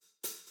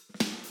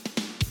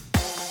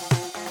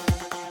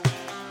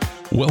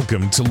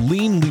Welcome to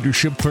Lean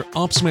Leadership for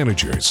Ops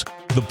Managers,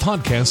 the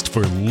podcast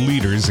for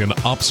leaders in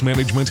ops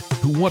management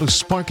who want to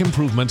spark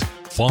improvement,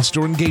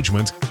 foster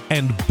engagement,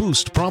 and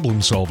boost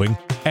problem solving,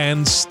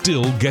 and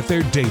still get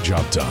their day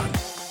job done.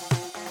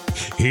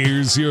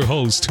 Here's your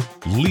host,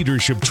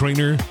 leadership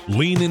trainer,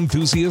 lean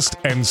enthusiast,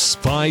 and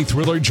spy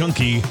thriller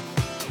junkie,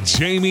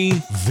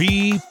 Jamie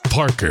V.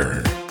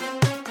 Parker.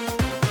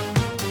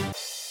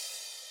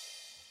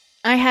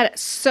 I had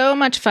so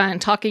much fun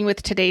talking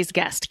with today's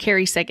guest,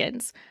 Carrie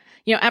Siggins.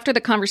 After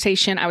the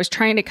conversation, I was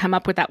trying to come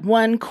up with that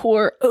one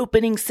core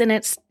opening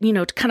sentence,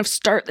 to kind of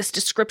start this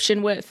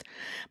description with.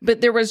 But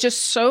there was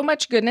just so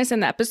much goodness in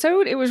the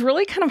episode, it was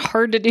really kind of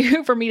hard to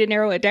do for me to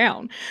narrow it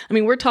down. I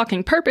mean, we're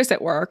talking purpose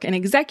at work and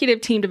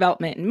executive team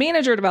development and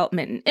manager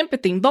development and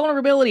empathy and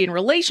vulnerability and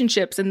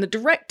relationships and the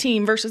direct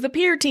team versus the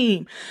peer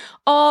team,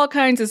 all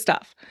kinds of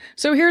stuff.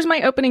 So here's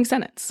my opening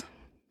sentence.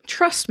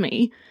 Trust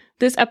me,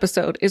 this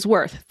episode is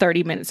worth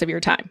 30 minutes of your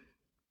time.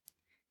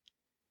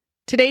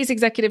 Today's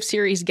Executive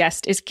Series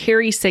guest is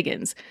Carrie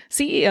Siggins,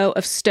 CEO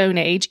of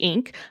StoneAge,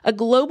 Inc., a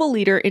global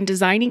leader in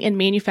designing and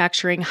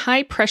manufacturing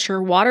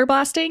high-pressure water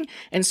blasting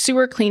and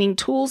sewer cleaning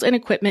tools and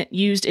equipment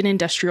used in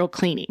industrial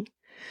cleaning.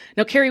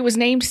 Now, Carrie was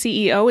named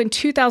CEO in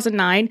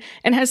 2009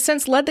 and has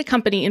since led the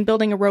company in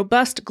building a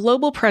robust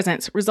global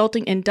presence,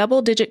 resulting in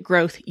double-digit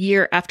growth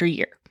year after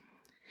year.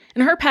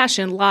 And her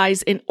passion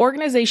lies in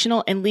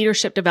organizational and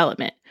leadership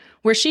development,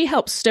 where she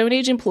helps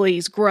StoneAge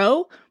employees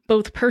grow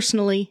both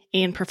personally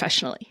and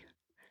professionally.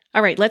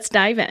 All right, let's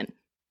dive in.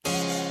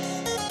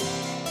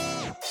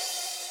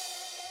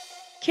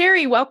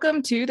 Carrie,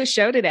 welcome to the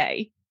show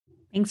today.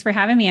 Thanks for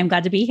having me. I'm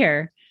glad to be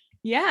here.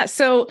 Yeah,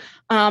 so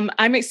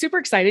I'm super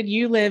excited.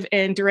 You live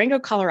in Durango,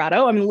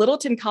 Colorado. I'm in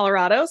Littleton,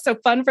 Colorado. So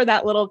fun for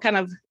that little kind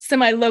of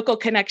semi-local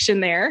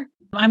connection there.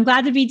 I'm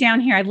glad to be down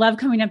here. I love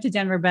coming up to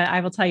Denver, but I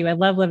will tell you, I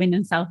love living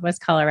in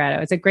Southwest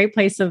Colorado. It's a great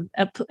place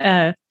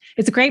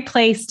it's a great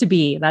place to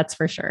be. That's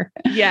for sure.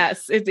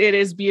 Yes, it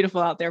is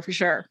beautiful out there for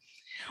sure.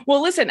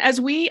 Well, listen,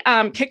 as we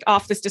kick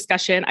off this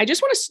discussion, I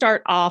just want to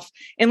start off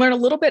and learn a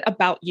little bit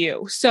about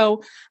you.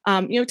 So,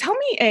 tell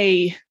me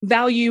a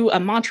value, a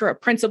mantra, a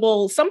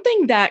principle,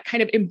 something that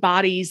kind of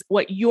embodies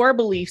what your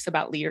beliefs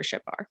about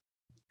leadership are.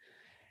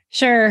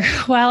 Sure.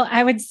 Well,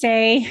 I would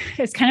say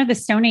it's kind of the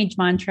StoneAge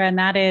mantra, and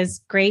that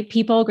is great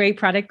people, great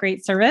product,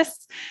 great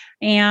service.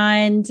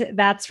 And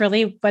that's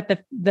really what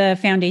the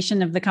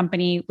foundation of the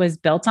company was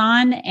built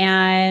on.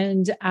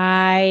 And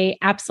I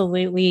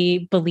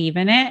absolutely believe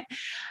in it.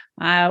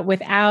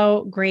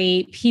 Without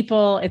great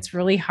people, it's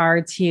really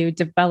hard to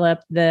develop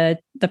the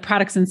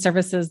products and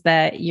services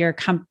that your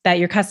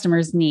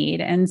customers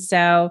need. And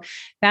so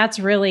that's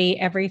really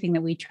everything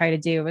that we try to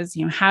do is,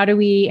 how do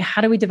we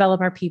develop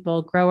our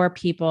people, grow our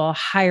people,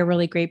 hire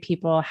really great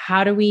people?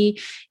 How do we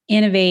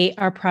innovate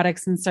our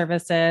products and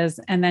services?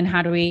 And then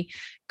how do we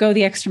go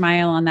the extra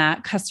mile on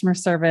that customer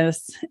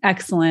service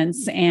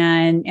excellence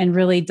and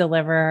really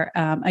deliver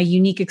a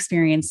unique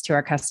experience to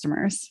our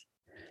customers?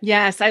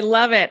 Yes, I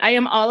love it. I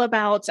am all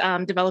about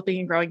developing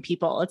and growing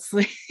people. It's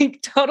like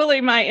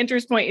totally my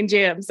interest point in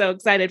jam. So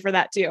excited for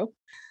that too.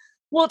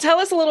 Well, tell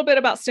us a little bit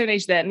about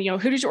StoneAge then.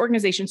 Who does your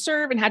organization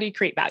serve and how do you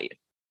create value?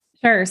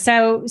 Sure.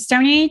 So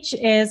StoneAge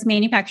is a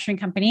manufacturing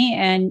company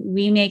and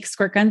we make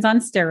squirt guns on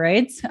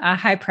steroids,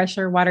 high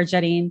pressure water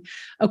jetting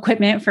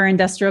equipment for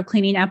industrial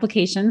cleaning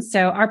applications.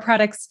 So our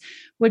products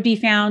would be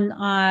found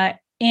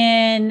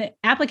in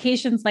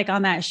applications like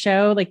on that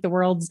show, like the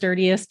world's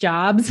dirtiest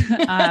jobs,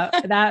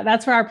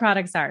 that's where our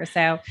products are.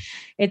 So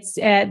it's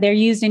they're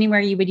used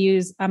anywhere you would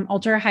use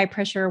ultra high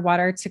pressure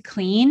water to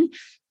clean.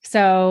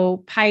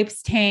 So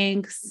pipes,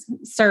 tanks,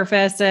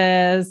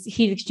 surfaces,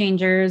 heat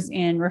exchangers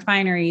in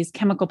refineries,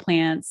 chemical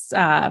plants,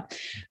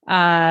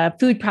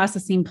 food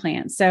processing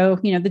plants. So,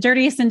 the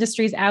dirtiest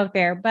industries out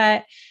there,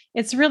 but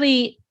it's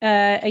really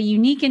a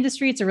unique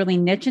industry. It's a really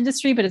niche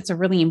industry, but it's a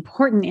really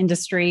important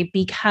industry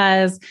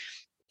because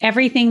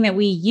everything that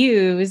we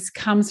use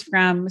comes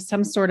from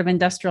some sort of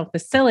industrial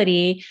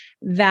facility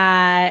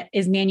that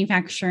is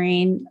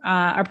manufacturing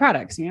our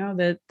products.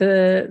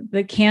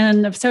 The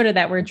can of soda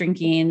that we're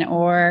drinking,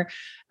 or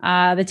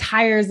the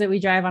tires that we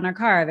drive on our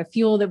car, the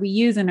fuel that we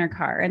use in our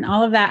car, and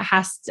all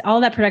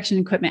that production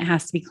equipment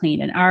has to be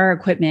cleaned. And our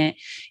equipment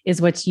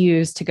is what's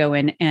used to go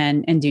in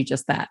and do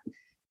just that.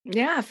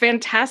 Yeah,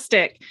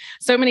 fantastic.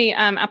 So many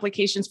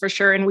applications for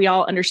sure. And we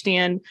all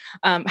understand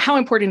how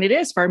important it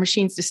is for our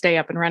machines to stay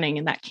up and running.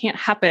 And that can't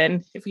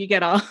happen if you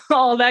get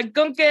all that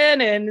gunking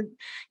and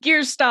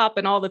gears stop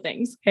and all the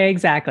things.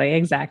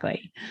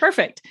 Exactly.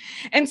 Perfect.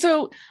 And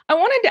so I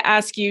wanted to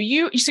ask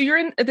you, so you're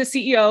in the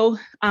CEO,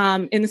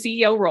 in the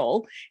CEO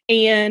role.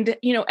 And,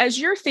 as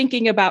you're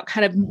thinking about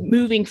kind of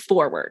moving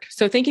forward,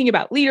 so thinking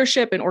about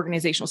leadership and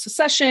organizational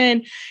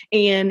succession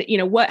and,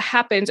 what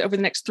happens over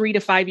the next 3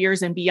 to 5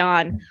 years and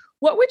beyond,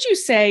 what would you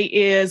say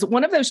is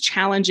one of those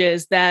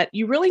challenges that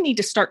you really need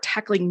to start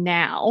tackling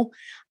now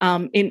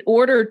in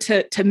order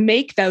to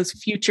make those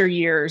future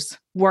years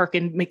work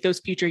and make those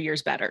future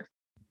years better?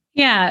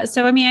 Yeah.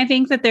 So, I mean, I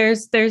think that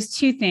there's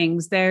two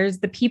things. There's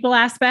the people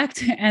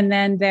aspect, and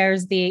then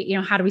there's the,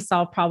 how do we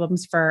solve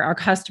problems for our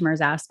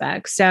customers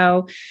aspect.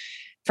 So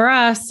for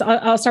us,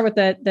 I'll start with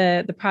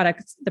the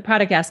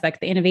product aspect,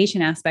 the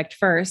innovation aspect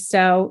first.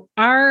 So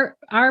our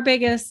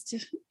biggest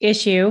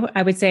issue,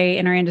 I would say,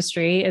 in our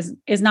industry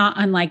is not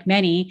unlike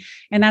many,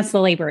 and that's the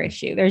labor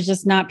issue. There's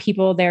just not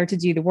people there to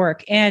do the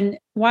work. And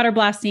water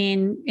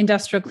blasting,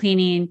 industrial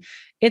cleaning,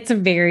 it's a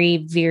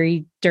very,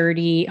 very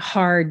dirty,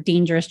 hard,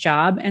 dangerous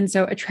job. And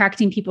so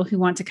attracting people who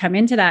want to come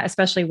into that,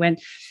 especially when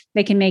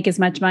they can make as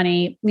much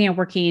money,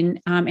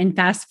 working in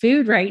fast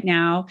food right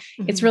now,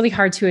 it's really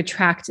hard to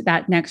attract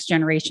that next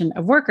generation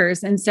of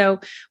workers. And so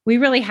we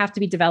really have to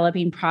be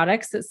developing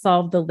products that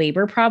solve the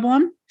labor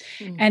problem.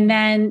 And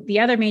then the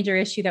other major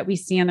issue that we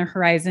see on the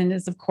horizon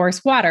is, of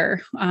course,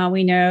 water.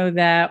 We know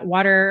that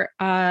water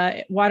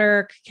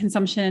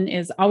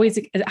consumption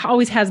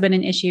always has been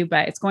an issue,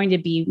 but it's going to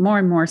be more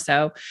and more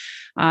so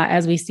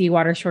as we see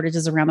water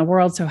shortages around the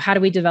world. So how do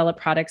we develop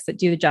products that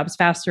do the jobs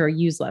faster or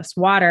use less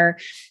water?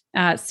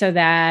 So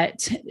that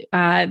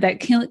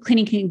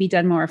cleaning can be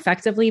done more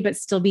effectively, but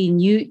still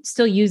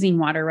using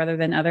water rather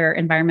than other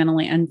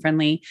environmentally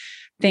unfriendly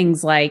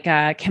things like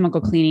chemical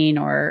cleaning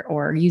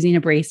or using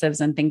abrasives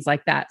and things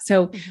like that.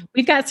 So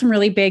we've got some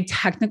really big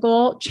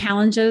technical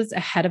challenges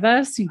ahead of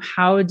us.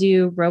 How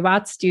do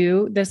robots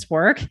do this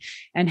work,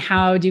 and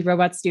how do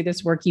robots do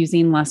this work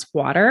using less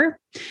water?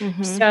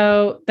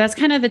 So that's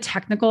kind of the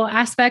technical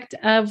aspect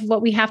of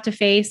what we have to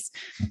face.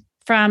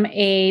 From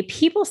a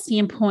people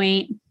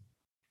standpoint,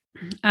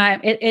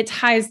 it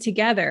ties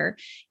together.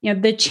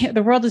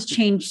 The world has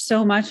changed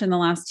so much in the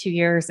last 2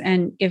 years.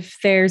 And if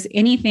there's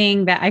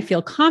anything that I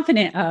feel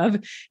confident of,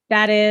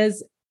 that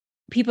is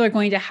people are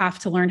going to have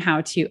to learn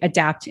how to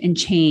adapt and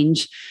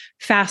change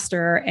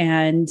faster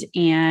and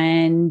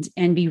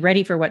be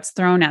ready for what's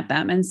thrown at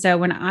them. And so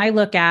when I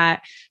look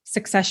at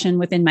succession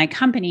within my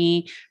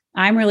company,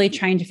 I'm really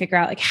trying to figure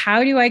out,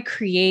 how do I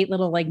create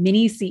little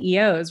mini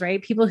CEOs,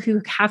 right? People who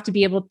have to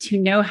be able to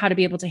know how to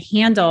be able to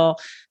handle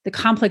the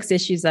complex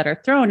issues that are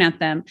thrown at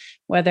them,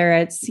 whether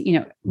it's,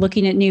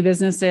 looking at new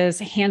businesses,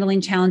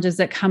 handling challenges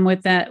that come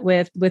with that,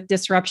 with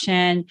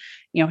disruption,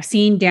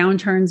 seeing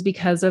downturns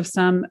because of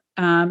some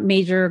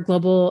major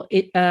global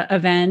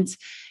event,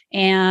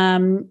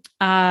 and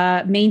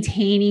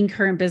maintaining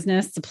current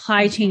business,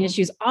 supply chain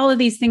issues. All of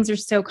these things are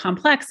so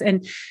complex.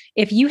 And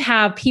if you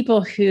have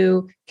people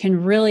who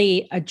can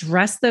really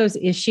address those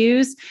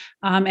issues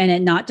and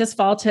it not just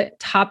fall to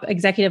top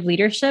executive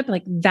leadership,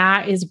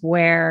 that is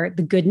where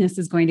the goodness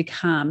is going to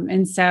come.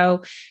 And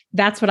so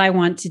that's what I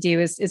want to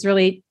do is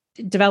really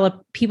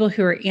develop people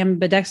who are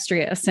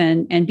ambidextrous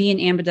and be an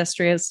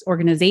ambidextrous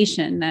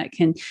organization that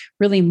can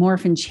really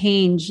morph and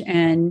change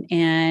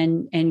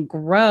and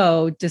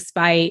grow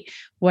despite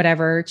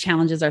whatever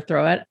challenges are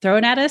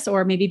thrown at us,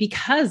 or maybe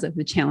because of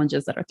the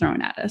challenges that are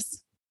thrown at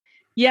us.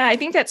 Yeah, I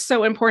think that's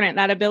so important,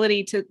 that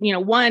ability to,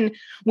 one,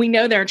 we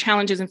know there are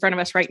challenges in front of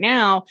us right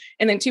now.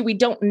 And then two, we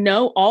don't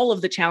know all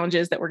of the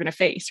challenges that we're going to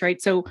face,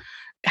 right? So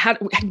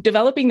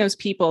developing those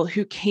people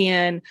who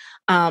can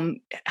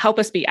help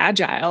us be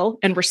agile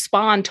and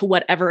respond to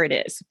whatever it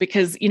is.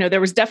 Because,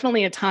 there was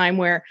definitely a time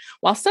where,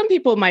 while some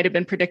people might have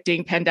been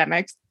predicting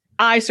pandemics,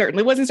 I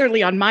wasn't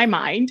certainly on my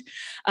mind.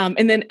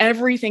 And then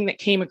everything that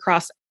came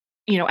across,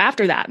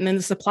 after that, and then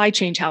the supply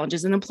chain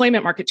challenges and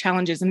employment market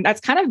challenges. And that's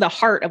kind of the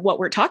heart of what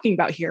we're talking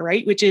about here,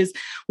 right? Which is,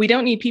 we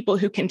don't need people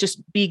who can just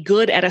be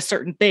good at a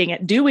certain thing,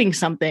 at doing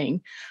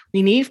something.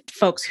 We need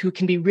folks who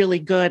can be really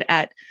good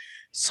at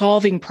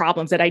solving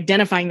problems, at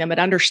identifying them, at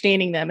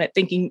understanding them, at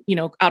thinking,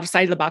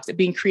 outside of the box, at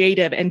being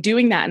creative and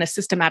doing that in a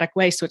systematic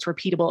way so it's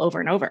repeatable over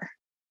and over.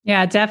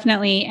 Yeah,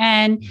 definitely.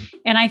 And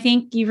I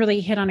think you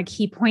really hit on a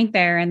key point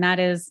there. And that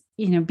is,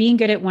 being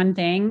good at one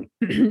thing.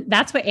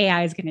 That's what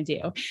AI is going to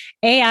do.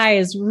 AI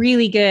is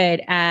really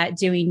good at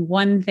doing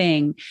one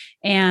thing,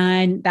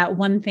 and that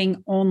one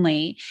thing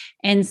only.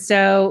 And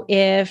so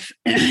if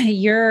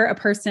you're a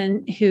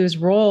person whose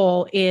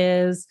role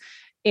is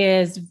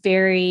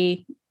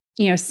very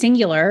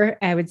singular,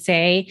 I would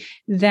say,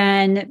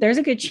 then there's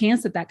a good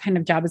chance that kind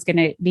of job is going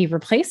to be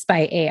replaced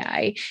by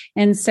AI.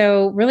 And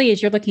so really,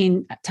 as you're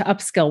looking to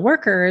upskill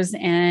workers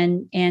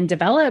and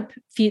develop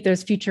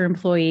those future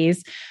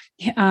employees,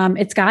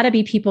 it's got to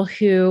be people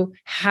who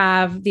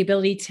have the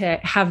ability to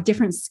have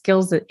different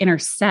skills that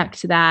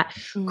intersect, that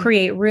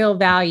create real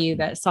value,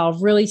 that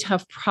solve really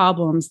tough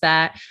problems,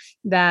 that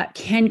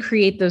can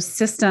create those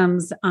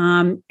systems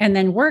and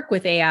then work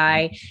with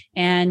AI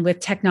and with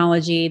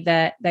technology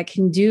that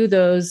can do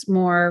those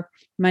more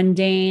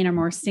mundane or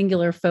more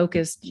singular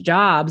focused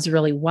jobs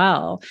really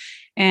well.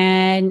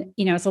 And,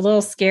 it's a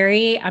little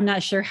scary. I'm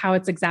not sure how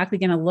it's exactly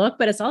going to look,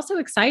 but it's also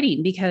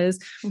exciting because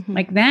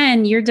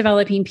then you're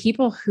developing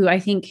people who I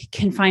think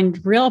can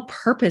find real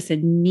purpose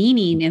and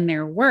meaning in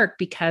their work,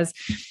 because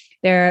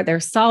they're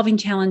solving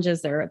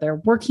challenges.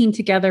 They're working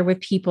together with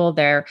people.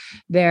 They're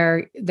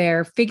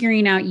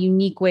figuring out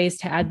unique ways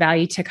to add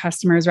value to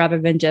customers rather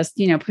than just,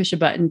 push a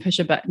button, push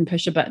a button,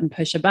 push a button,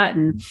 push a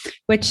button,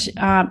 which,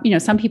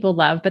 some people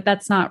love, but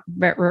that's not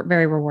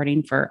very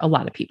rewarding for a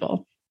lot of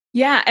people.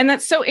 Yeah. And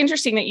that's so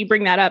interesting that you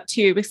bring that up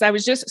too, because I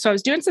was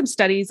doing some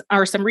studies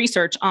or some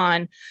research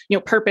on,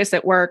 purpose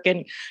at work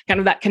and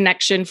kind of that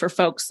connection for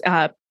folks,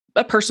 a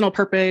personal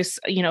purpose,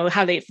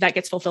 how that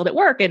gets fulfilled at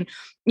work. And,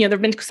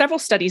 there've been several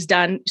studies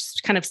done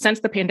kind of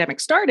since the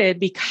pandemic started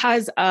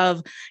because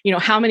of,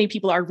 how many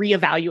people are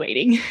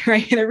reevaluating,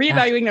 right? They're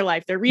reevaluating their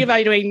life. They're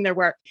reevaluating their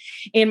work.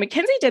 And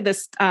McKinsey did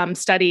this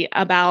study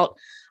about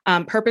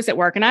purpose at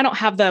work. And I don't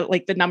have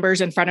the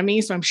numbers in front of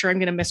me, so I'm sure I'm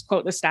going to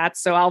misquote the stats.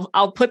 So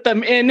I'll put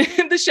them in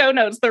the show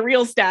notes, the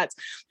real stats.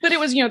 But it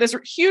was, this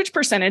huge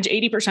percentage,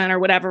 80% or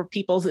whatever,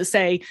 people that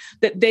say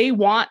that they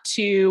want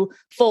to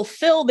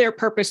fulfill their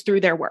purpose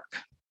through their work.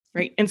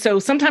 Right. And so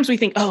sometimes we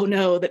think, oh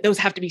no, that those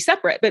have to be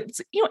separate, but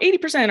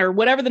 80% or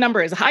whatever the number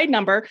is, a high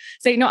number,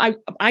 say, no,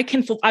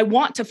 I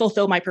want to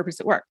fulfill my purpose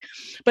at work.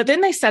 But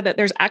then they said that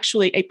there's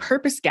actually a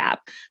purpose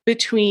gap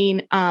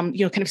between,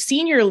 kind of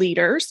senior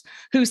leaders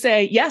who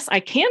say, yes,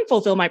 I can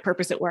fulfill my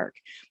purpose at work.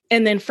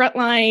 And then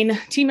frontline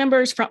team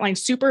members, frontline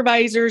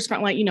supervisors,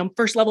 frontline,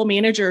 first level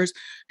managers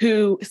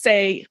who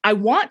say, I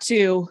want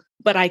to,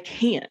 but I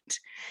can't.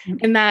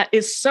 And that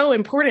is so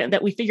important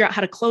that we figure out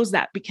how to close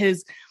that,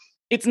 because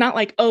it's not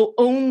like, oh,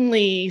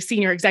 only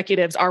senior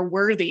executives are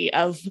worthy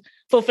of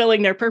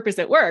fulfilling their purpose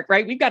at work,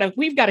 right? We've got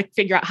to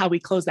figure out how we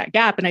close that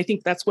gap. And I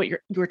think that's what you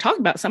were talking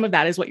about. Some of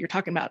that is what you're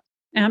talking about.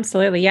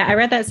 Absolutely. Yeah. I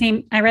read that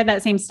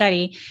same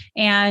study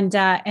and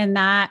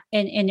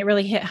it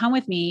really hit home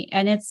with me.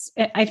 And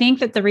I think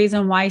that the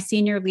reason why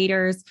senior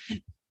leaders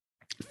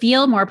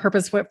feel more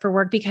purposeful for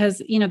work because,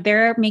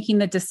 they're making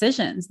the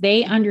decisions.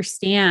 They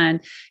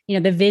understand,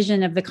 the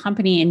vision of the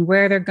company and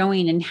where they're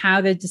going and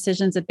how the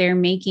decisions that they're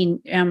making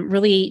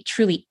really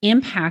truly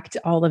impact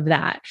all of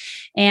that.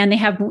 And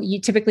you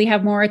typically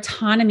have more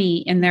autonomy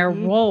in their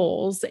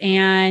roles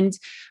and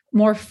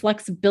more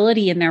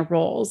flexibility in their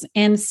roles.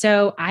 And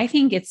so I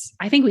think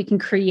we can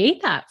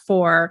create that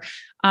for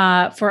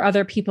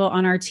other people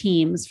on our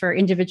teams, for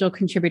individual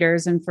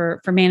contributors and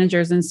for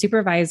managers and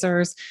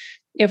supervisors.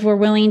 If we're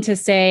willing to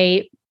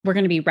say, we're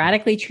going to be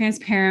radically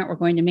transparent, we're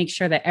going to make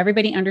sure that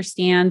everybody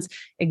understands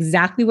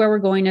exactly where we're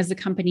going as a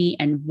company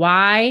and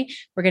why.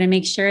 We're going to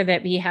make sure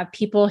that we have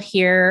people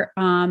here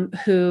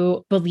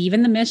who believe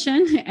in the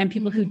mission and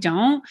people who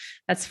don't.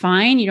 That's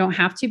fine. You don't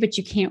have to, but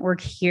you can't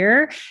work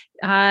here.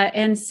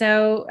 And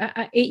so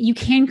you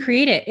can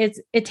create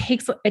it. It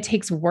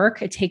takes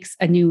work. It takes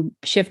a new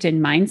shift in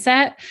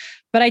mindset.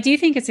 But I do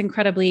think it's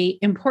incredibly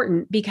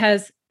important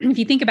because if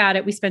you think about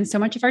it, we spend so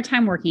much of our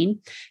time working.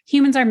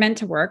 Humans are meant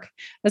to work.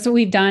 That's what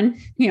we've done,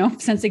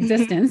 since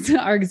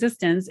our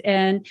existence.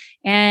 And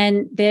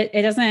that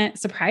it doesn't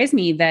surprise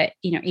me that,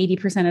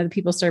 80% of the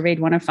people surveyed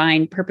want to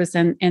find purpose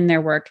in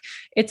their work.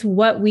 It's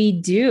what we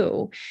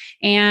do.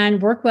 And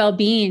work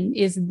well-being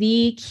is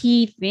the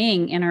key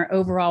thing in our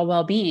overall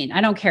well-being.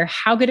 I don't care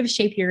how good of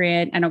shape you're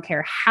in. I don't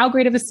care how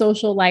great of a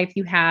social life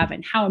you have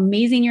and how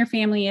amazing your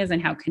family is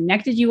and how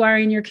connected you are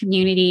in your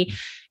community.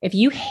 If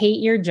you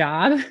hate your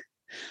job,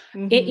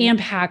 it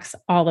impacts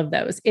all of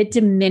those. It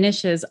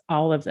diminishes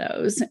all of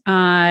those.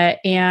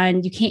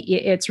 And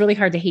it's really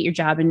hard to hate your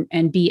job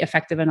and be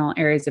effective in all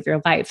areas of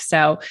your life.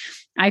 So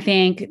I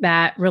think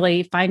that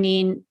really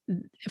finding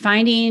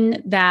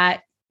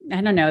that,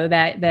 I don't know,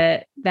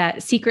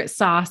 that secret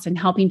sauce and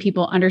helping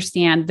people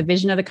understand the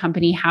vision of the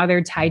company, how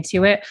they're tied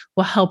to it,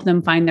 will help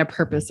them find their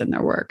purpose in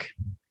their work.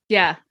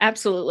 Yeah,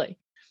 absolutely.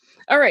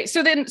 All right.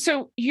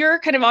 So you're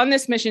kind of on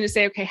this mission to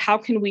say, okay, how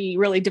can we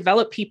really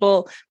develop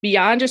people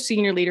beyond just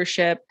senior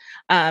leadership,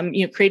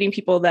 creating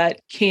people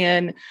that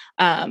can,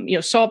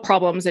 solve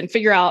problems and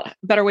figure out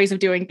better ways of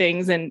doing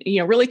things and,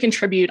 really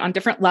contribute on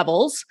different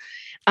levels.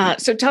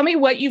 So tell me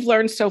what you've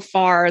learned so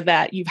far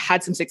that you've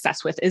had some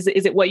success with. Is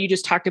it what you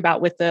just talked about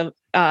with the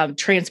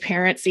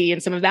transparency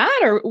and some of that?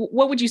 Or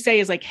what would you say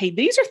is like, hey,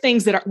 these are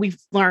things that we've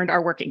learned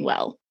are working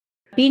well?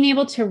 Being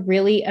able to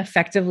really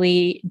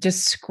effectively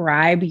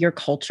describe your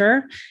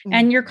culture,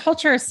 and your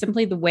culture is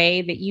simply the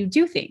way that you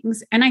do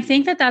things. And I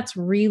think that that's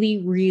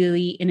really,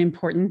 really an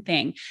important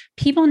thing.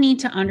 People need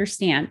to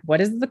understand,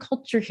 what is the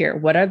culture here?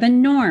 What are the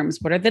norms?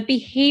 What are the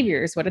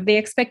behaviors? What are the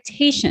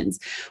expectations?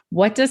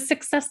 What does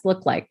success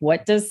look like?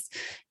 What does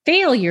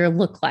failure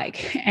look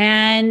like?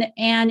 And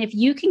if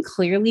you can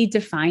clearly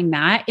define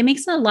that, it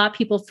makes it a lot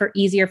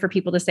easier for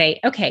people to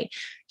say, okay,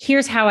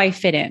 here's how I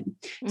fit in.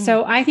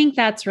 So I think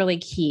that's really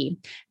key.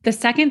 The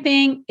second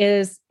thing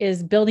is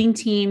building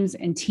teams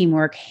and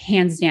teamwork,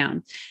 hands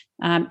down.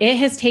 It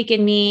has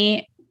taken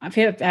me,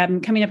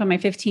 I'm coming up on my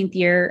 15th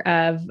year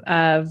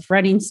of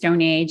running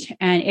Stone Age,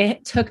 and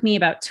it took me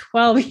about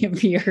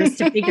 12 years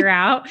to figure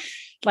out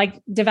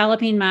like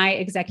developing my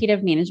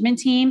executive management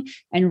team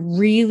and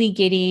really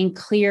getting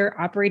clear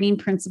operating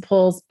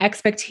principles,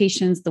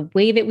 expectations, the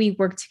way that we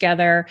work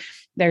together.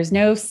 There's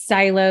no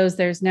silos.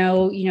 There's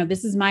no,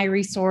 this is my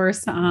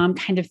resource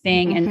kind of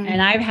thing.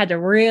 And I've had to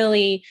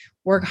really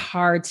work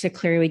hard to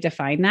clearly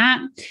define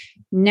that.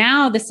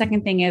 Now, the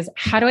second thing is,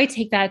 how do I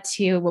take that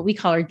to what we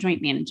call our joint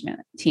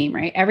management team,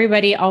 right?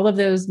 Everybody, all of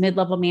those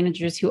mid-level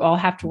managers who all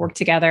have to work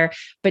together,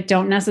 but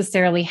don't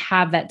necessarily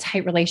have that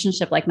tight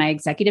relationship like my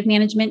executive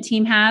management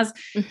team has.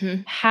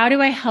 How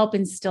do I help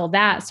instill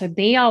that so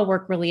they all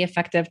work really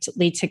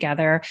effectively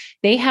together?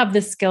 They have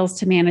the skills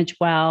to manage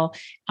well,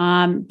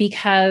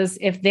 because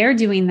if they're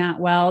doing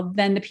that well,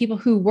 then the people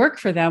who work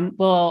for them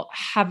will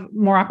have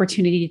more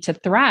opportunity to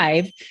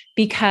thrive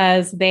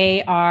because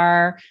they've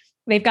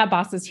got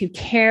bosses who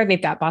care.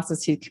 They've got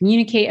bosses who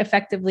communicate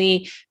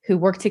effectively, who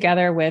work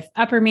together with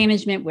upper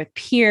management, with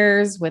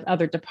peers, with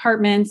other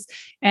departments.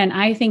 And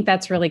I think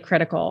that's really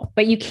critical.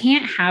 But you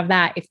can't have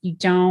that if you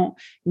don't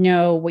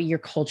know what your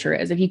culture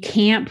is. If you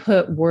can't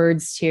put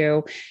words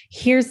to,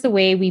 here's the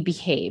way we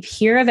behave.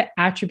 Here are the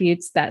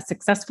attributes that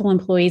successful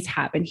employees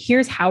have. And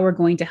here's how we're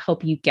going to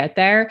help you get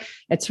there.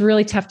 It's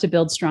really tough to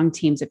build strong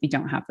teams if you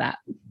don't have that.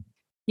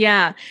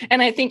 Yeah.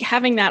 And I think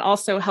having that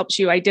also helps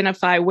you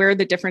identify where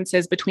the difference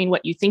is between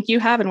what you think you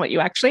have and what you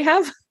actually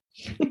have.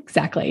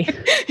 Exactly.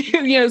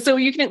 So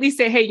you can at least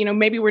say, hey,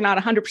 maybe we're not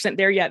 100%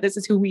 there yet. This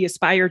is who we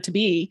aspire to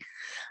be.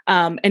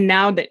 And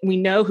now that we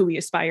know who we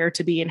aspire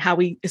to be and how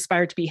we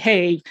aspire to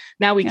behave,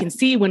 now we can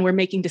see when we're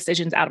making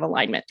decisions out of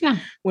alignment,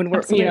 when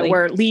we're,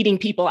 we're leading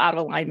people out of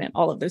alignment,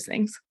 all of those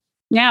things.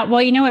 Yeah.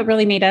 Well, what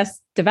really made us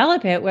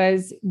develop it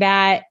was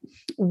that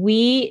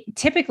we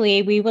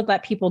would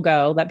let people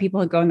go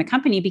in the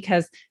company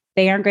because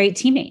they aren't great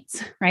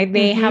teammates, right?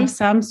 They have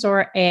some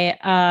sort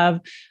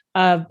of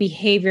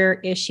behavior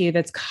issue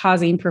that's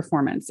causing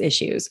performance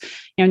issues.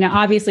 Now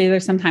obviously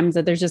there's sometimes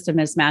that there's just a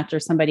mismatch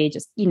or somebody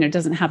just,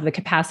 doesn't have the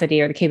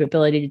capacity or the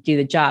capability to do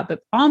the job,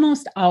 but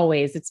almost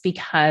always it's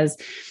because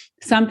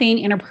something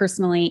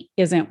interpersonally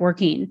isn't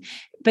working.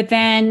 But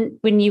then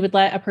when you would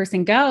let a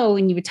person go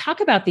and you would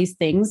talk about these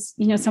things,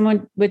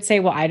 someone would say,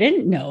 well, I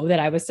didn't know that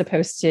I was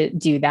supposed to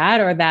do that,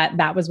 or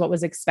that was what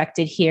was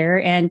expected here.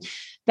 And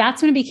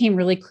that's when it became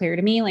really clear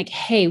to me, like,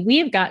 hey, we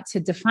have got to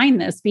define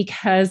this,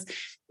 because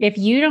if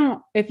you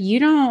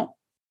don't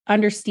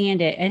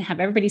understand it and have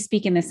everybody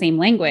speak in the same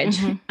language,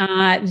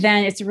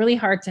 then it's really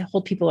hard to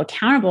hold people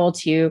accountable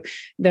to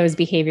those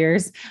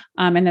behaviors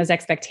and those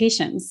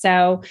expectations.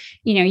 So,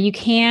 you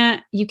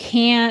can't,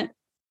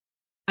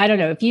 I don't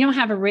know, if you don't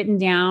have it written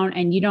down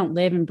and you don't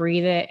live and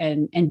breathe it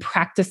and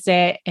practice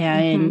it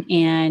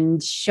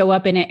and show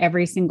up in it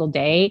every single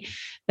day,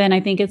 then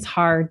I think it's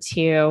hard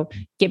to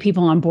get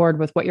people on board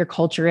with what your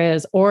culture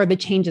is or the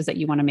changes that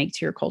you want to make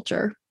to your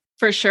culture.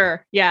 For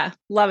sure. Yeah.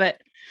 Love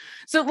it.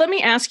 So let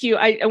me ask you,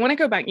 I want to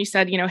go back. You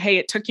said, hey,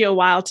 it took you a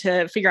while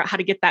to figure out how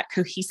to get that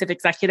cohesive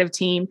executive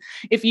team.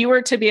 If you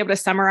were to be able to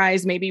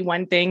summarize maybe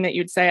one thing that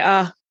you'd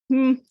say,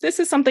 this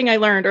is something I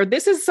learned, or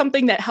this is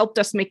something that helped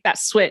us make that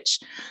switch.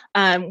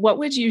 What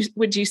would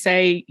you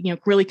say,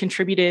 really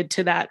contributed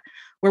to that?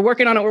 We're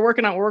working on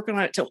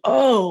it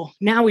till,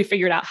 now we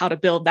figured out how to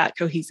build that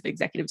cohesive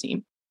executive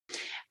team.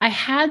 I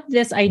had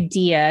this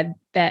idea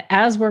that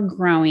as we're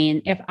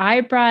growing, if I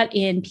brought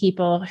in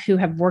people who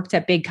have worked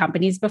at big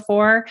companies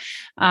before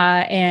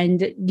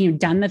and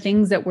done the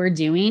things that we're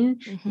doing,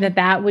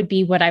 that would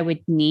be what I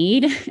would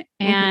need.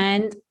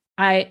 And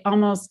I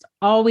almost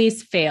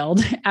always failed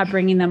at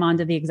bringing them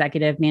onto the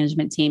executive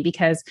management team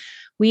because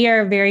we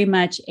are very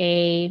much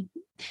a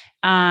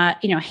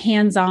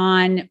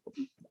hands-on,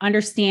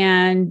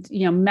 understand,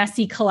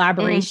 messy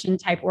collaboration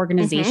type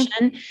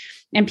organization.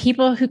 And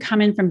people who come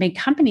in from big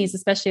companies,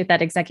 especially at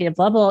that executive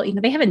level,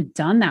 they haven't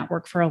done that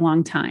work for a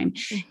long time.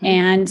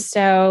 And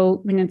so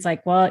when it's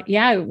like, well,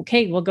 yeah,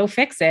 okay, we'll go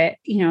fix it.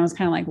 It's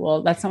kind of like,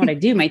 well, that's not what I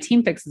do. My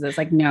team fixes it. It's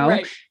like,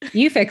 no,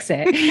 you fix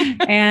it.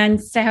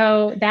 And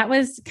so that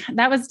was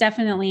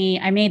definitely,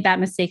 I made that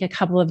mistake a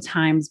couple of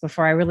times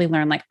before I really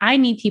learned, like, I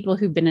need people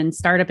who've been in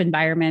startup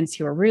environments,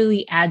 who are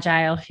really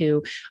agile,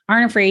 who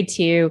aren't afraid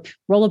to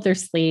roll up their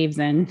sleeves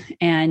and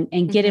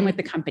get in with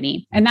the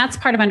company. And that's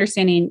part of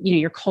understanding,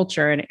 your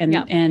culture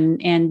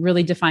and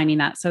really defining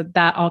that. So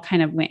that all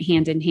kind of went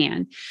hand in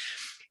hand.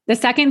 The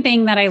second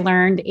thing that I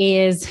learned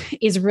is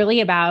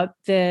really about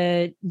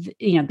the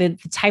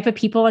type of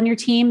people on your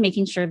team,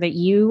 making sure that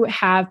you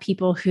have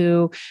people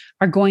who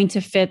are going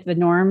to fit the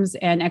norms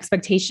and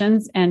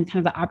expectations and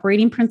kind of the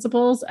operating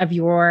principles of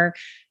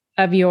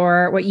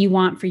what you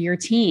want for your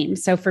team.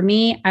 So for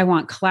me, I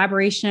want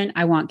collaboration.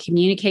 I want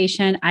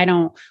communication. I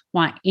don't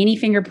want any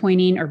finger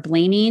pointing or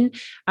blaming.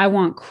 I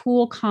want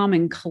cool, calm,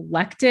 and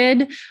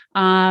collected,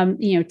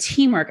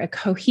 teamwork, a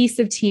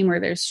cohesive team where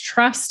there's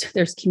trust,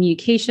 there's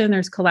communication,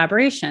 there's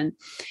collaboration.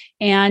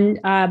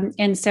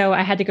 And so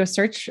I had to go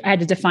search, I had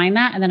to define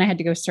that. And then I had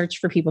to go search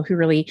for people who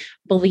really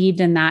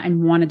believed in that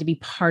and wanted to be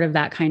part of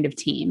that kind of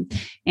team.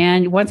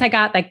 And once I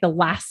got like the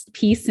last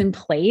piece in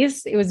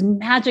place, it was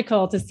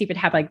magical to see if it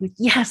have like,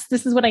 yes,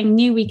 this is what I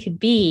knew we could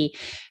be.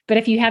 But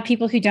if you have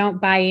people who don't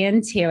buy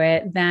into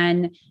it,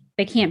 then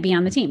they can't be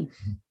on the team.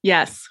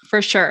 Yes,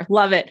 for sure.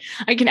 Love it.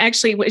 I can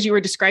actually, as you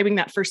were describing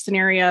that first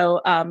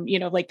scenario,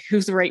 like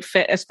who's the right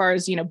fit as far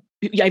as,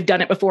 I've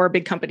done it before, a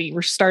big company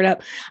or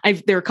startup.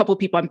 There are a couple of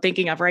people I'm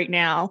thinking of right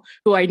now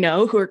who I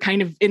know who are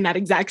kind of in that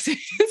exact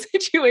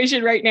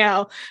situation right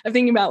now. I'm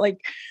thinking about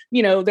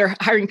they're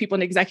hiring people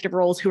in executive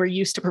roles who are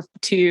used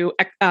to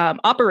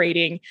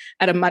operating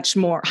at a much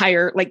more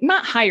higher,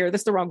 not higher,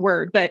 that's the wrong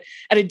word, but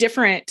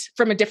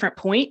from a different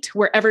point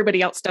where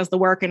everybody else does the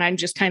work. And I'm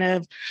just kind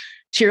of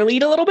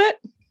cheerlead a little bit.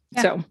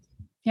 Yeah. So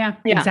yeah,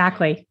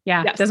 exactly.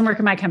 Yeah. Yes. It doesn't work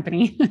in my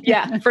company.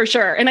 Yeah, for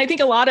sure. And I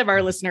think a lot of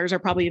our listeners are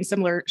probably in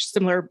similar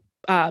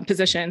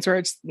positions where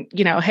it's,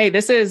 hey,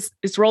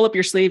 it's roll up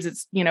your sleeves.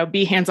 It's,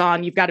 be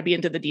hands-on. You've got to be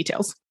into the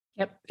details.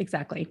 Yep,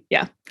 exactly.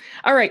 Yeah.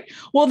 All right.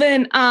 Well,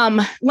 then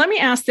let me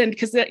ask then,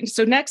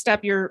 so next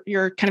up, you're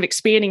kind of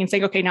expanding and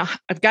saying, okay, now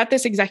I've got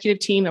this executive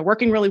team. They're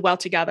working really well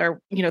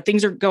together.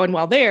 Things are going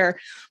well there,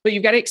 but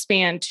you've got to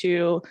expand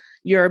to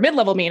your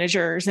mid-level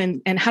managers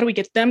and how do we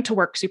get them to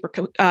work super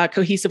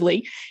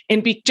cohesively?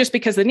 And just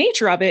because the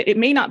nature of it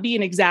may not be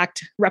an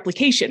exact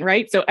replication,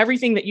 right? So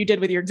everything that you did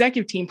with your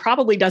executive team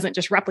probably doesn't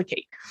just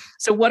replicate.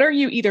 So what are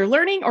you either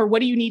learning or what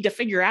do you need to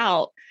figure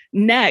out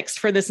next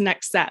for this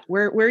next set?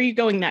 Where are you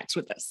going next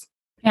with this?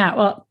 Yeah,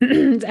 well,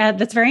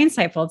 that's very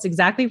insightful. It's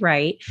exactly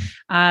right.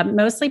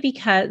 Mostly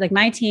because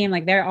my team,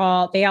 they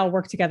all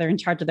work together in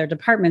charge of their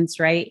departments,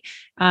 right?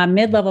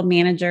 Mid-level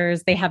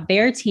managers, they have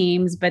their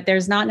teams, but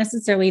there's not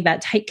necessarily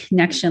that tight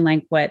connection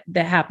like what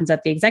that happens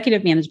at the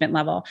executive management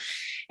level.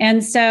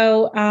 And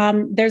so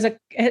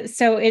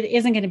so it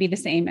isn't going to be the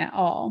same at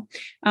all.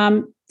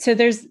 So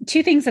there's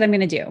two things that I'm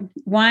going to do.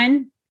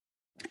 One,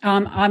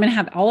 I'm going to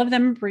have all of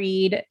them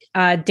read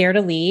Dare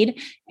to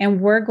Lead, and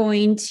we're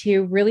going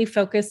to really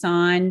focus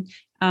on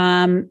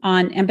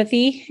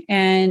empathy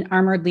and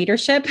armored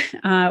leadership.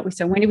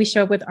 So when do we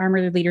show up with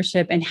armored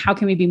leadership, and how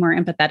can we be more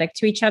empathetic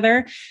to each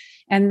other?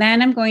 And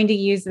then I'm going to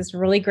use this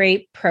really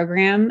great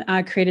program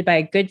created by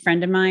a good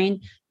friend of mine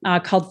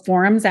called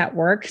Forums at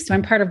Work. So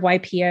I'm part of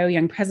YPO,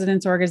 Young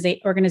Presidents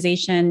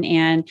Organization,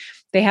 and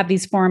they have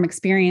these forum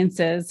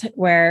experiences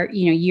where,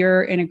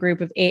 you're in a group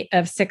of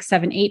 6,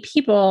 7, 8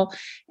 people,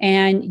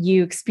 and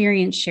you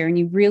experience share, and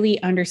you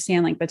really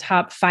understand the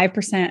top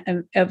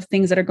 5% of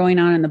things that are going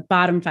on in the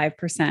bottom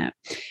 5%.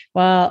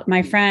 Well,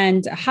 my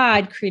friend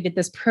Had created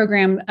this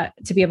program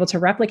to be able to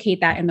replicate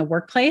that in the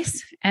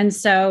workplace. And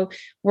so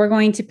we're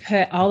going to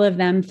put all of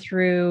them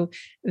through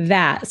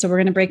that. So we're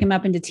going to break them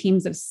up into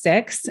teams of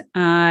 6,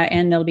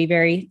 and they'll be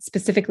very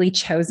specifically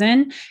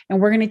chosen. And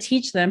we're going to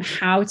teach them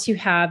how to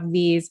have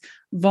these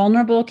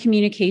vulnerable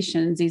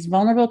communications, these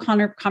vulnerable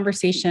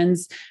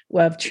conversations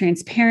of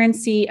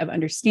transparency, of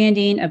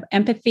understanding, of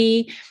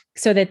empathy,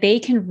 so that they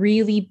can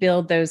really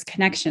build those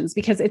connections.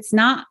 Because it's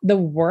not the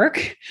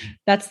work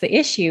that's the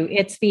issue.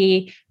 It's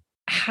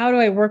how do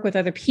I work with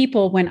other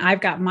people when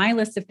I've got my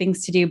list of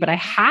things to do, but I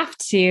have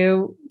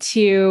to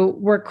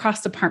work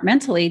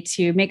cross-departmentally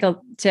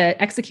to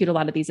execute a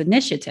lot of these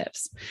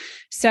initiatives.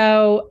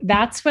 So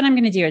that's what I'm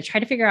going to do. I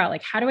try to figure out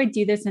how do I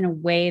do this in a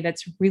way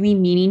that's really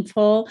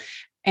meaningful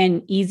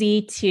and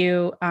easy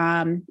to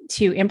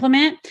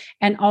implement,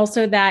 and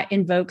also that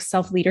invokes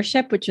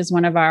self-leadership, which is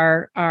one of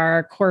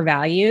our core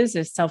values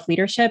is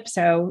self-leadership.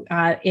 So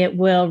it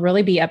will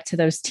really be up to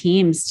those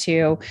teams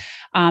to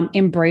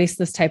embrace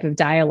this type of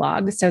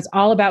dialogue. So it's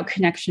all about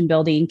connection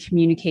building,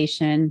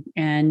 communication,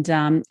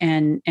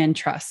 and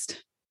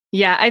trust.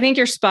 Yeah, I think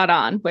you're spot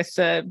on with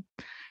the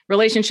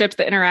relationships,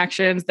 the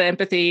interactions, the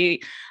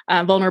empathy,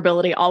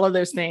 vulnerability, all of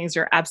those things.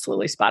 You're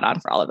absolutely spot on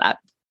for all of that.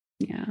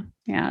 Yeah.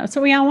 That's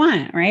what we all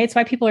want, right? It's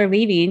why people are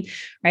leaving,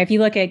 right? If you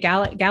look at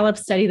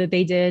Gallup's study that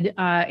they did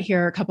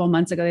here a couple of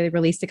months ago, they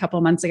released a couple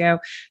of months ago,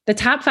 the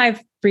top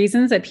 5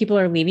 reasons that people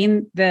are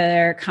leaving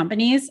their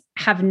companies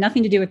have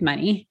nothing to do with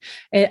money.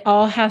 It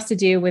all has to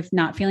do with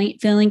not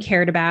feeling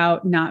cared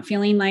about, not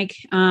feeling like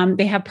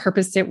they have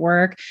purpose at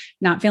work,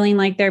 not feeling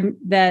like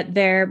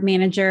their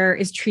manager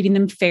is treating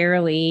them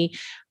fairly,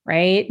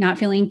 right? Not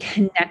feeling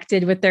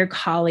connected with their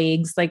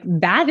colleagues.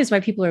 That is why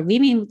people are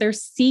leaving. They're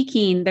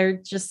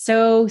just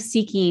so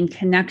seeking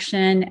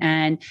connection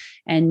and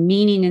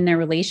meaning in their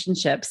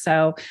relationship.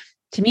 So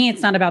to me,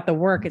 it's not about the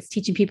work. It's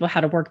teaching people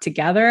how to work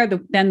together.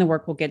 Then the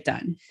work will get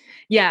done.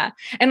 Yeah.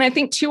 And I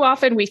think too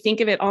often we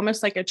think of it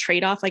almost like a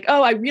trade-off,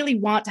 I really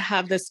want to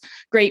have this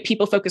great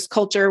people-focused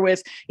culture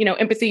with,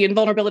 empathy and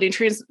vulnerability and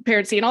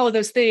transparency and all of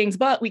those things,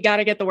 but we got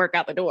to get the work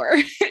out the door,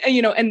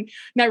 and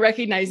not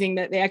recognizing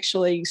that they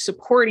actually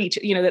support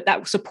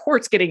that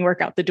supports getting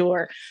work out the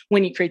door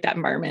when you create that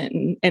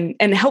environment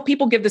and help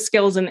people give the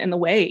skills and the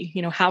way,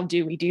 how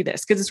do we do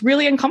this? Because it's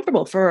really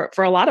uncomfortable for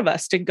a lot of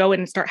us to go in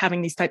and start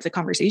having these types of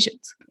conversations.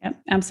 situations.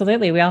 Yep,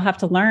 absolutely. We all have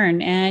to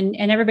learn,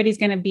 and everybody's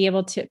going to be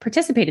able to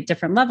participate at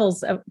different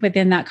levels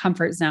within that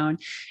comfort zone.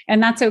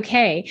 And that's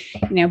okay,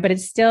 but it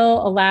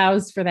still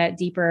allows for that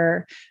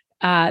deeper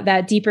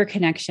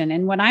connection.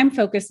 And what I'm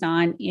focused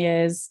on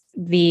is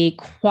the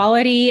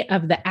quality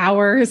of the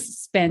hours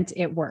spent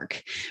at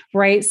work,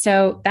 right?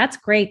 So that's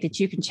great that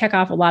you can check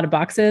off a lot of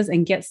boxes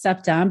and get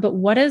stuff done. But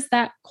what is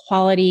that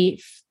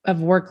quality of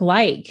work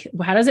like?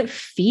 How does it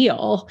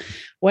feel?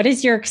 What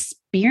is your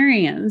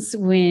experience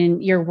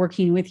when you're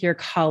working with your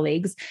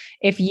colleagues?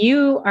 If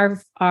you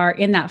are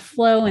in that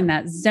flow, in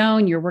that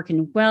zone, you're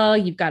working well,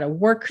 you've got a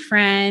work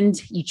friend,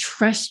 you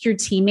trust your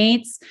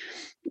teammates,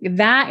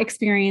 that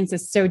experience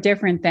is so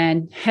different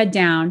than head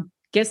down,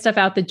 get stuff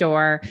out the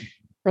door.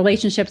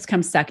 Relationships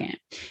come second.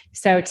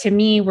 So to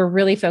me, we're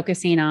really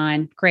focusing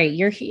on, great,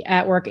 you're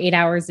at work 8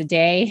 hours a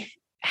day.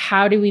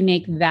 How do we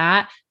make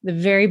that the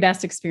very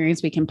best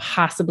experience we can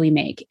possibly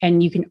make?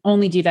 And you can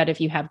only do that if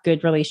you have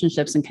good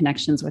relationships and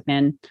connections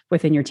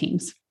within your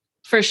teams.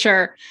 For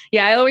sure.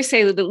 Yeah. I always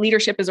say that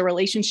leadership is a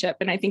relationship.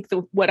 And I think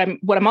what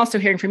I'm also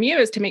hearing from you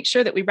is to make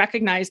sure that we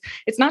recognize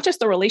it's not just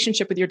the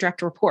relationship with your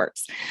direct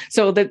reports.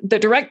 So the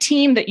direct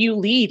team that you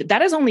lead,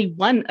 that is only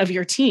one of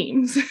your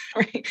teams,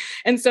 right?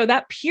 And so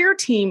that peer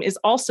team is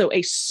also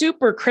a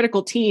super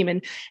critical team.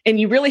 And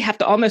you really have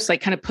to almost like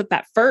kind of put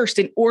that first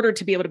in order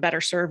to be able to better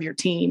serve your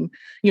team,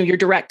 your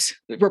direct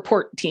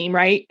report team,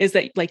 right? Is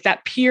that like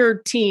that peer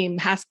team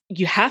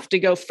you have to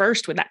go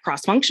first with that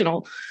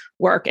cross-functional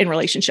work and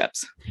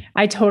relationships.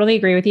 I totally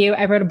agree with you.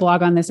 I wrote a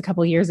blog on this a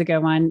couple of years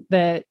ago on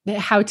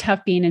how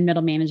tough being in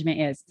middle management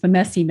is. The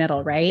messy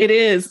middle, right? It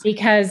is.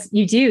 Because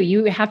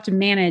you have to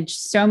manage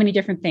so many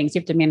different things.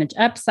 You have to manage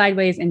up,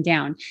 sideways, and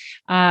down.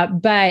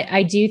 But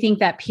I do think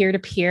that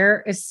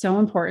peer-to-peer is so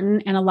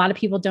important. And a lot of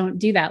people don't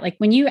do that. Like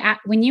when you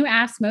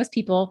ask most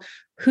people,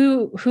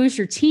 who's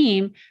your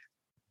team,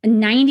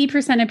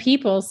 90% of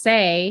people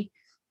say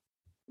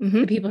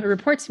the people who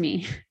report to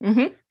me.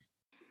 Mm-hmm.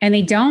 And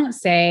they don't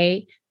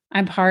say,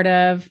 I'm part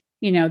of,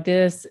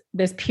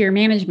 this peer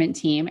management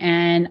team,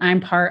 and I'm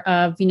part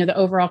of, the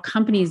overall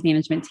company's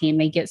management team.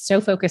 They get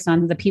so focused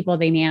on the people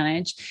they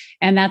manage,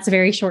 and that's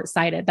very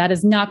short-sighted. That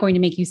is not going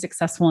to make you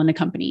successful in a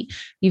company.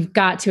 You've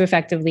got to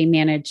effectively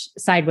manage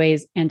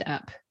sideways and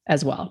up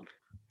as well.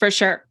 For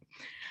sure.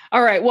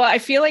 All right. Well, I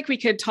feel like we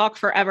could talk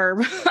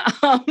forever,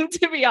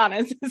 to be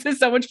honest. This is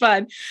so much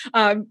fun.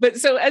 But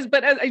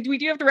we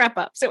do have to wrap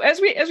up. So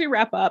as we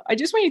wrap up, I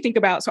just want you to think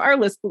about, so our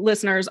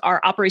listeners are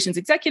operations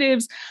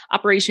executives,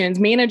 operations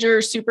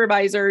managers,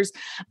 supervisors.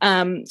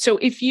 So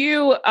if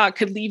you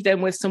could leave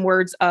them with some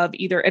words of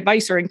either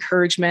advice or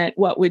encouragement,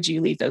 what would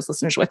you leave those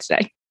listeners with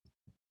today?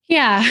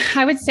 Yeah,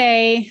 I would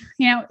say,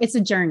 it's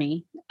a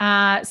journey.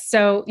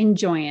 So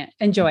enjoy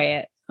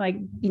it. Like,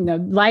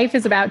 life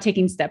is about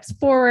taking steps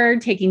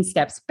forward, taking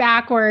steps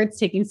backwards,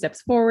 taking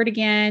steps forward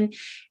again.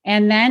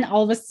 And then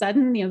all of a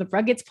sudden, the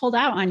rug gets pulled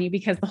out on you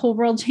because the whole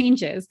world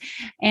changes.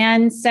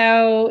 And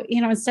so,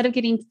 instead of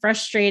getting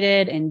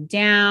frustrated and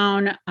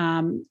down,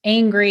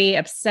 angry,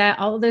 upset,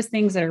 all of those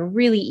things that are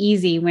really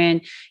easy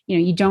when,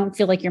 you don't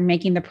feel like you're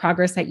making the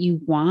progress that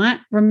you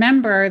want,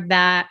 remember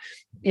that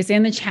it's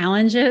in the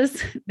challenges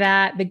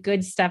that the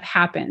good stuff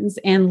happens.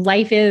 And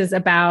life is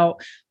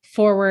about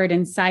forward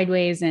and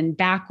sideways and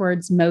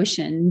backwards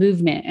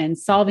movement and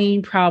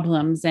solving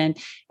problems and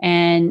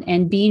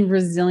being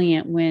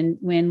resilient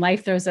when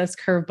life throws us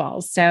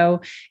curveballs.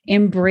 So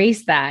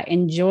embrace that,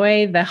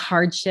 enjoy the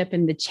hardship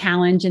and the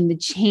challenge and the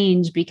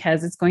change,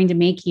 because it's going to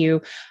make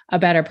you a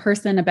better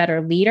person, a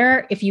better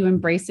leader if you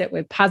embrace it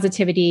with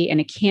positivity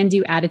and a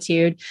can-do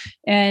attitude.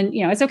 And,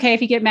 it's okay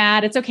if you get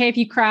mad. It's okay if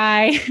you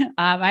cry.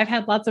 I've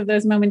had lots of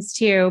those moments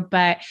too,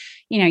 but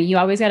you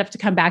always have to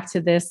come back to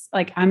this,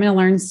 like, I'm going to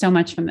learn so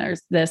much from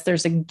this.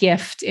 There's a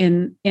gift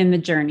in the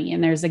journey,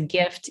 and there's a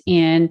gift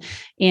in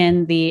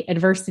the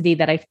adversity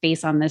that I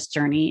face on this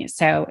journey.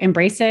 So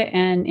embrace it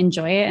and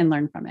enjoy it and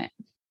learn from it.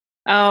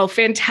 Oh,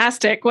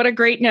 fantastic. What a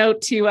great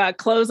note to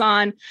close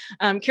on.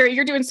 Carrie,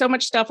 you're doing so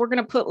much stuff. We're going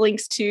to put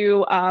links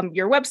to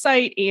your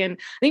website, and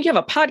I think you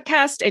have a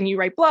podcast and you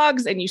write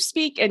blogs and you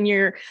speak and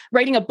you're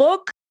writing a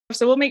book.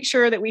 So we'll make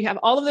sure that we have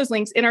all of those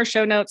links in our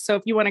show notes. So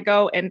if you want to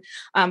go and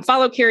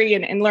follow Carrie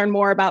and learn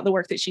more about the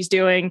work that she's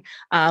doing,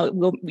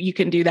 you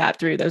can do that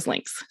through those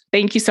links.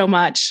 Thank you so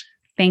much.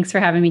 Thanks for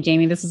having me,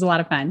 Jamie. This was a lot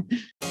of fun.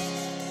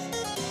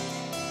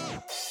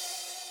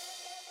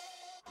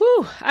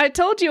 Whew, I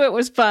told you it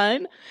was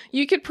fun.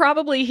 You could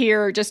probably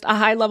hear just a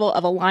high level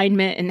of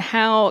alignment in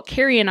how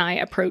Carrie and I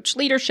approach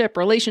leadership,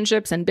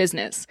 relationships, and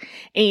business.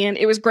 And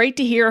it was great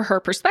to hear her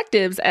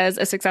perspectives as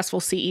a successful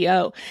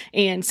CEO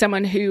and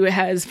someone who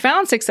has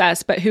found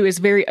success, but who is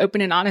very open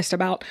and honest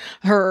about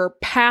her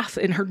path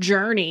and her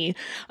journey,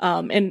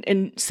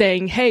 and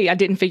saying, hey, I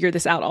didn't figure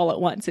this out all at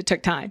once. It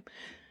took time.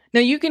 Now,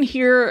 you can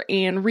hear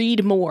and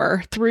read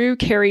more through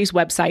Carrie's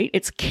website.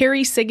 It's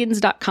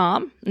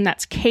carriesiggins.com, and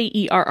that's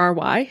Kerry.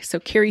 So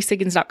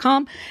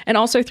carriesiggins.com, and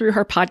also through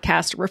her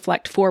podcast,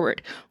 Reflect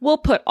Forward. We'll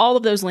put all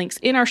of those links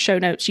in our show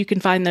notes. You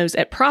can find those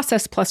at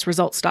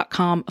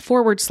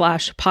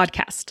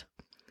processplusresults.com/podcast.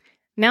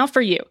 Now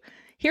for you,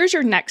 here's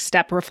your next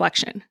step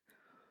reflection.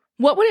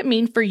 What would it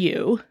mean for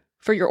you,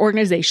 for your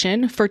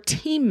organization, for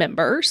team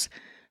members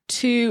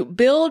to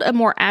build a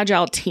more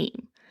agile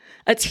team?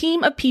 A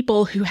team of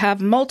people who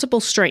have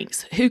multiple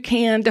strengths, who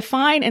can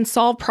define and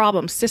solve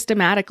problems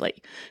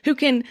systematically, who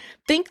can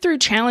think through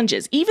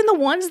challenges, even the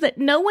ones that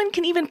no one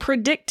can even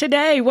predict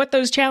today what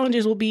those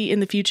challenges will be in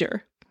the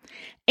future,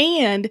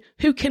 and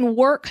who can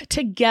work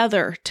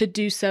together to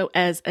do so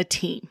as a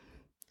team.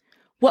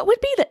 What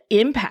would be the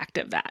impact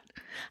of that?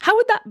 How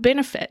would that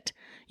benefit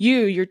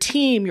you, your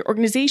team, your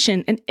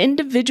organization, and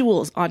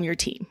individuals on your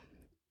team?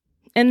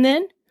 And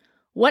then,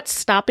 what's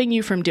stopping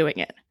you from doing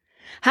it?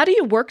 How do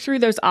you work through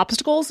those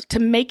obstacles to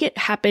make it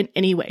happen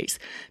anyways,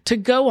 to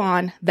go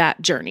on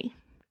that journey?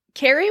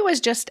 Carrie was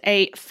just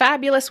a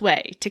fabulous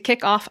way to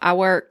kick off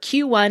our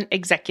Q1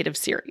 executive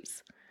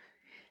series.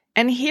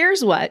 And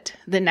here's what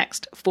the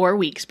next 4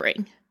 weeks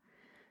bring.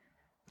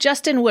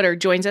 Justin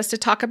Woodard joins us to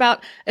talk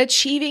about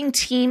achieving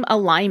team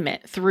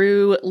alignment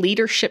through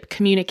leadership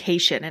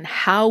communication and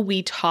how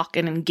we talk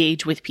and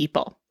engage with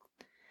people.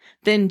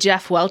 Then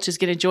Jeff Welch is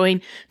going to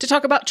join to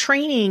talk about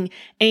training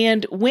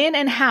and when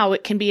and how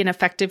it can be an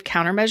effective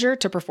countermeasure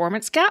to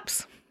performance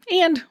gaps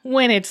and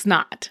when it's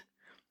not.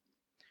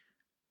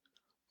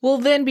 We'll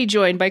then be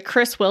joined by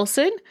Chris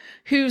Wilson,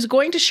 who's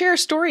going to share a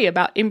story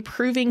about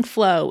improving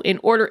flow in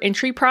order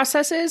entry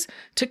processes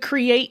to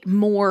create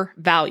more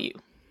value.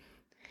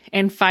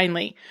 And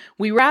finally,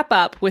 we wrap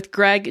up with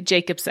Greg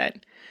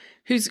Jacobson,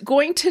 who's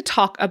going to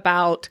talk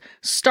about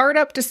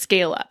startup to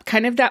scale up,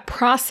 kind of that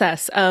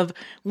process of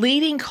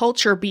leading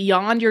culture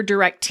beyond your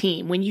direct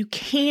team when you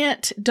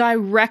can't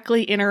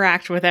directly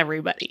interact with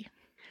everybody.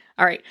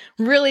 All right,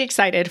 really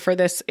excited for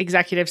this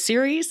executive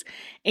series.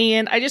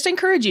 And I just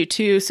encourage you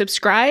to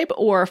subscribe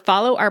or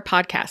follow our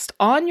podcast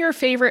on your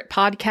favorite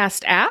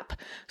podcast app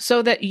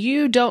so that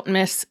you don't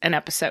miss an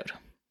episode.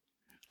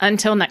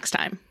 Until next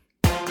time.